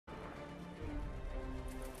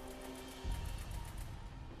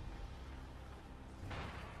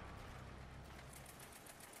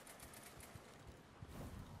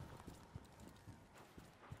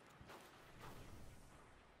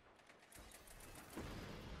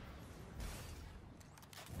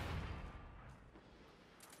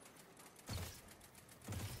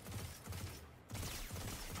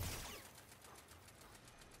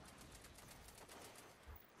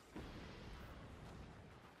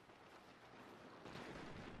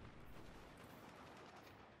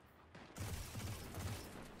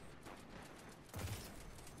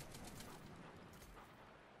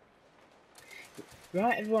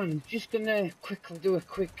Right, everyone, just gonna quickly do a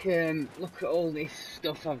quick look at all this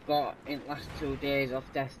stuff I've got in the last 2 days off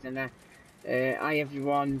Destiny. Hi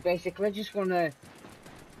everyone, basically I just wanna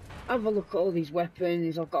have a look at all these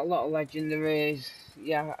weapons. I've got a lot of legendaries.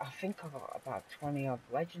 Yeah, I think I've got about 20 odd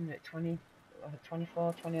legendary,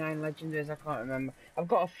 24, 29 legendaries, I can't remember. I've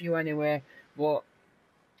got a few anyway, but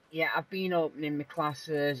yeah, I've been opening my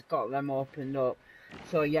classes, got them opened up.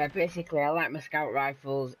 So yeah, basically I like my scout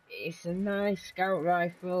rifles. It's a nice scout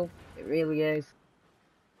rifle, it really is.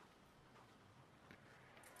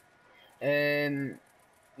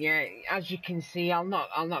 Yeah, as you can see, I'll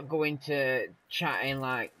not go into chatting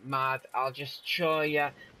like mad. I'll just show you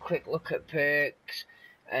a quick look at perks,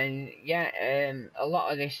 and yeah, a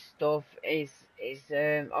lot of this stuff is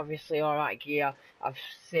obviously alright gear. I've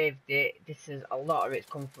saved it. This is a lot of it's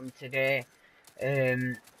come from today.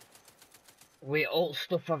 Um, with all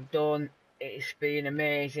stuff I've done, it's been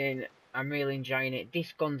amazing. I'm really enjoying it.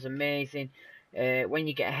 This gun's amazing. When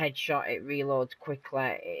you get a headshot, it reloads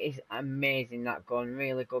quickly. It is amazing, that gun.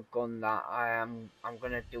 Really good gun. That I'm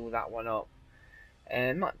gonna do that one up.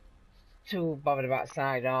 Not too bothered about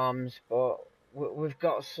sidearms, but we've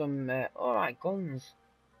got some alright guns.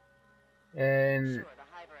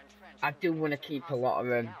 I do want to keep a lot of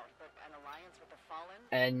them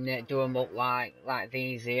and do them up like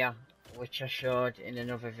these here, which I showed in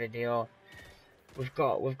another video. We've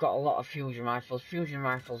got a lot of fusion rifles. Fusion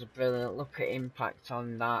rifles are brilliant. Look at impact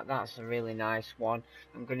on that. That's a really nice one.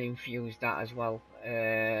 I'm going to infuse that as well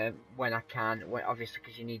when I can. Obviously,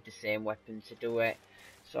 because you need the same weapon to do it.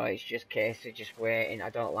 So it's just a case of just waiting. I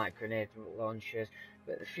don't like grenade launchers,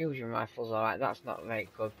 but the fusion rifle's alright. That's not very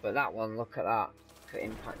good. But that one, look at that. Look at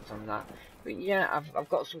impact on that. But yeah, I've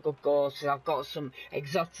got some good ghosts. I've got some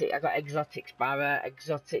exotic. I got exotic sparrow,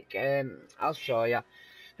 exotic. I'll show you.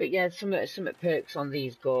 But yeah, some perks on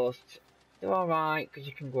these ghosts. They're alright because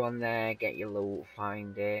you can go on there, get your loot,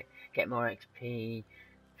 find it, get more XP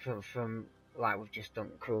from like we've just done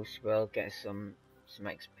Crucible, get some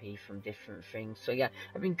XP from different things. So yeah,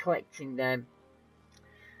 I've been collecting them.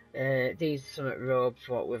 These summit robes,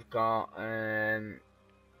 what we've got.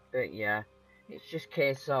 But yeah, it's just a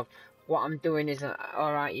case of what I'm doing is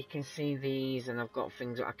alright. You can see these, and I've got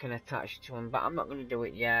things that I can attach to them, but I'm not going to do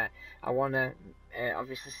it yet. I want to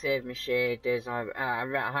obviously save my shaders.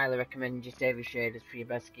 I highly recommend you save your shaders for your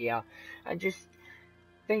best gear. I just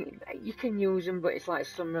think you can use them, but it's like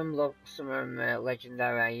some of them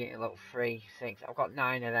legendary. You look 3, 6. I've got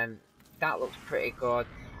 9 of them. That looks pretty good.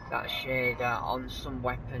 That shader on some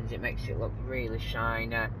weapons, it makes it look really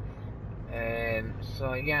shiny.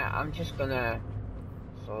 So yeah, I'm just gonna.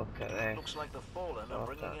 So look at this. Looks like the Fallen are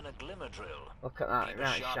bringing in a glimmer drill. Look at that,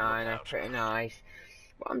 right shiner, pretty nice.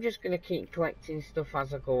 But I'm just gonna keep collecting stuff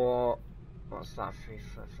as I go up. What's that? 3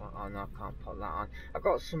 foot? Oh no, I can't put that on. I've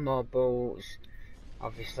got some more boots.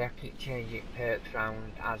 Obviously, I keep changing perks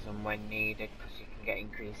round as and when needed because you can get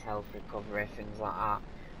increased health recovery, things like that.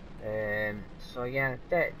 So yeah,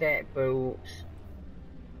 dirt boots.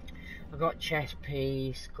 I got chest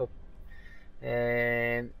piece.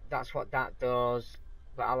 That's what that does.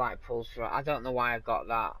 But I like pulse through. I don't know why I got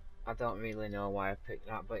that. I don't really know why I picked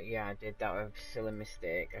that, but yeah, I did. That was a silly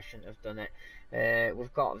mistake. I shouldn't have done it.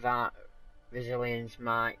 We've got that resilience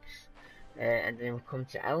max, and then we come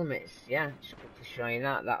to helmets. Yeah, just quickly show you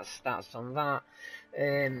that. That's on that.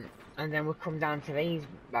 And then we come down to these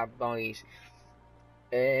bad boys.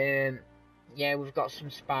 Yeah, we've got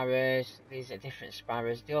some sparrows. These are different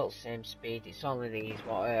sparrows. They're all the same speed. It's only these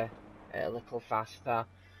what are a little faster.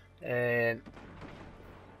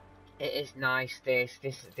 It is nice. This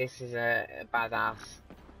is a badass.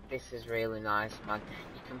 This is really nice, man.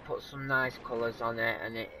 You can put some nice colours on it,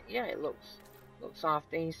 and it looks half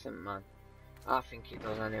decent, man. I think it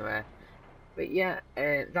does anyway. But yeah,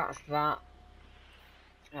 that's that.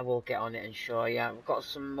 I will get on it and show you. We've got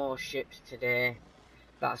some more ships today.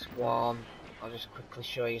 That's one. I'll just quickly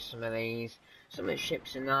show you some of these. Some of the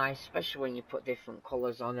ships are nice, especially when you put different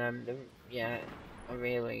colours on them. Yeah, I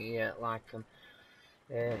really like them.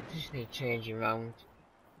 Just need changing around.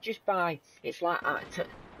 Just buy. It's like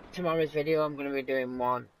tomorrow's video. I'm going to be doing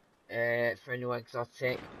one for a new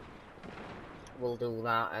exotic. We'll do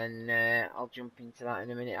that, and I'll jump into that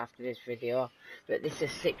in a minute after this video. But this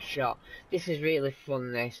is 6-shot. This is really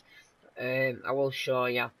fun. This. I will show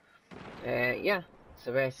you. Yeah.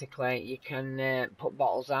 So basically, you can put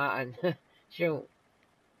bottles out and shoot.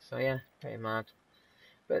 So yeah, pretty mad.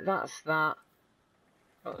 But that's that.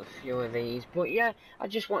 Got a few of these, but yeah, I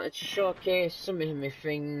just wanted to showcase some of my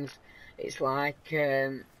things. It's like,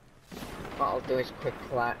 what I'll do is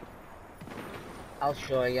quickly, I'll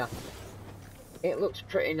show you. It looks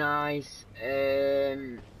pretty nice.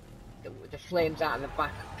 The flames out of the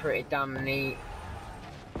back are pretty damn neat.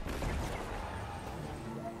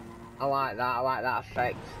 I like that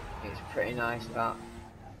effect. It's pretty nice, that.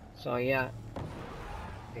 So yeah,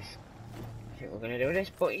 I think we're gonna do this,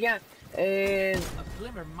 but yeah, A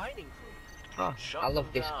Glimmer mining crew. oh, I love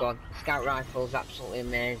this gun. Scout rifle's absolutely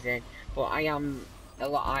amazing, but I am a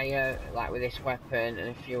lot higher, like with this weapon and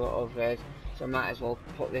a few others, so I might as well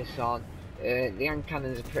put this on. The hand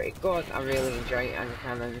cannons are pretty good. I really enjoy hand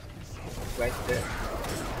cannons.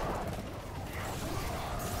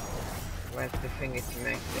 Where's the finger to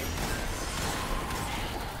make it?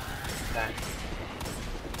 There.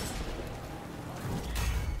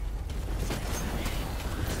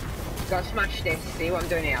 Gotta smash this. See what I'm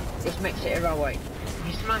doing here? This makes it heroic. If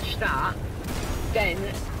you smash that, then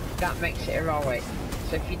that makes it heroic.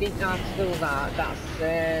 So if you didn't know how to do that, that's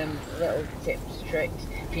little tips, tricks.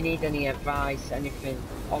 If you need any advice, anything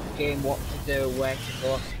off game, what to do, where to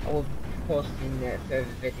go, I will be posting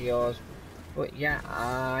further videos. But yeah,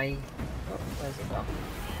 oh, where's it gone?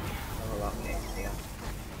 Oh, a lot next here.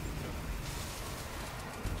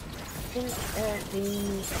 I think the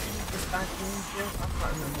bad ninja, I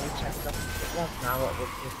can't remember which episode it was now, what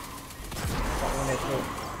I'm gonna do.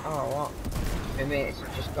 Oh, what? My mates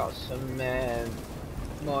have just got some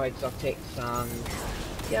more exotics, and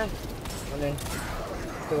yeah, I'm gonna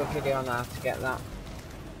do a video on how to get that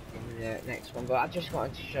in the next one, but I just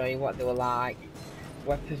wanted to show you what they were like.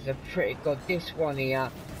 Weapons are pretty good. This one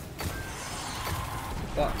here,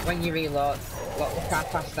 but when you reload, look how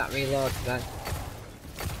fast that reloads then.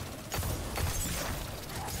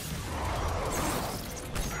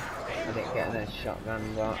 I didn't get an headshot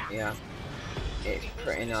then, but yeah, it's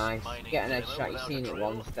pretty nice. Get an headshot, you've seen it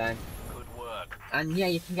once then. And yeah,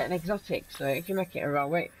 you can get an exotic, so if you make it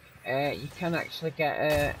heroic, you can actually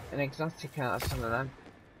get an exotic out of some of them.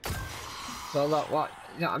 So look, you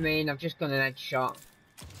know what I mean? I've just got an headshot.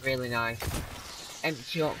 Really nice.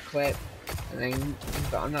 Empty up clip, and then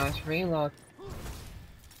you've got a nice reload.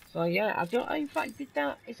 So yeah, I don't, in fact, is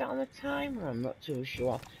that on a timer? I'm not too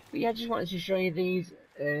sure. But yeah, I just wanted to show you these.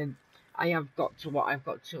 I have got to what I've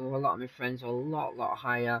got to. A lot of my friends are a lot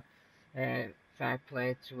higher. Fair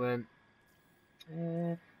play to them.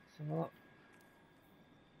 So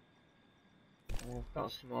I've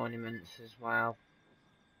got some ornaments as well.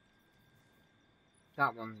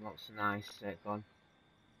 That one looks nice, gun.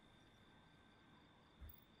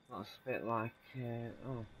 That's a bit like,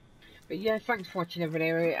 oh. But yeah, thanks for watching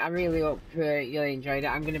everybody. I really hope you enjoyed it.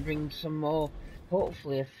 I'm going to bring some more,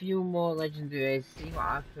 hopefully a few more legendaries, see what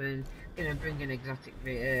happens. I'm going to bring an exotic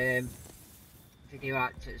video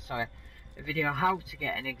out to, sorry, a video how to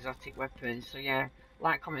get an exotic weapon. So yeah,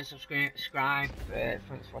 like, comment, subscribe.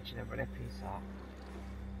 Thanks for watching everybody. Peace out.